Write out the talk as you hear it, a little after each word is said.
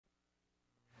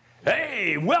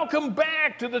Hey, welcome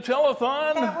back to the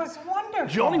telethon. That was wonderful.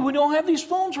 Joanie, we don't have these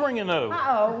phones ringing though.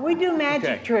 Uh-oh, we do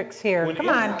magic tricks here. Come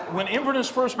on. When Inverness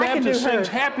First Baptist sings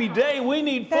Happy Day, we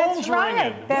need phones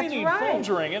ringing. That's we need right. phones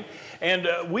ringing. And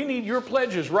we need your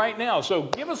pledges right now. So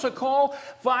give us a call,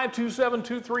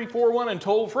 527-2341 and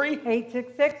toll free.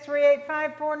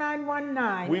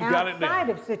 866-385-4919. We've got it down. Outside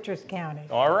of Citrus County.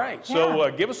 All right.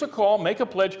 So give us a call, make a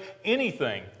pledge,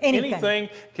 anything. Anything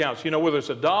counts. You know, whether it's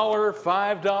 $1,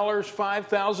 $5,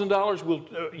 $5,000, we'll,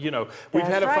 you know, we've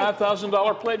had a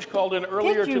 $5,000 pledge called in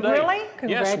earlier today. Really?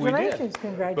 Yes, we did.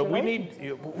 Congratulations. But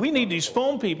we need these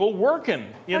phone people working,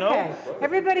 you know.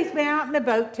 Everybody's been out in the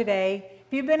boat today.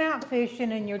 If you've been out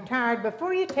fishing and you're tired,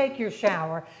 before you take your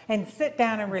shower and sit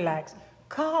down and relax,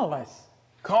 call us.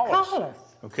 Call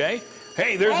us. Okay.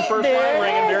 Hey, there's the first line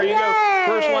ringing. There you go.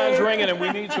 First line's ringing, and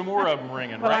we need some more of them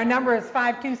ringing. Well, our number is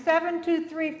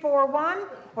 527-2341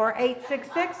 or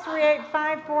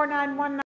 866-385-4919.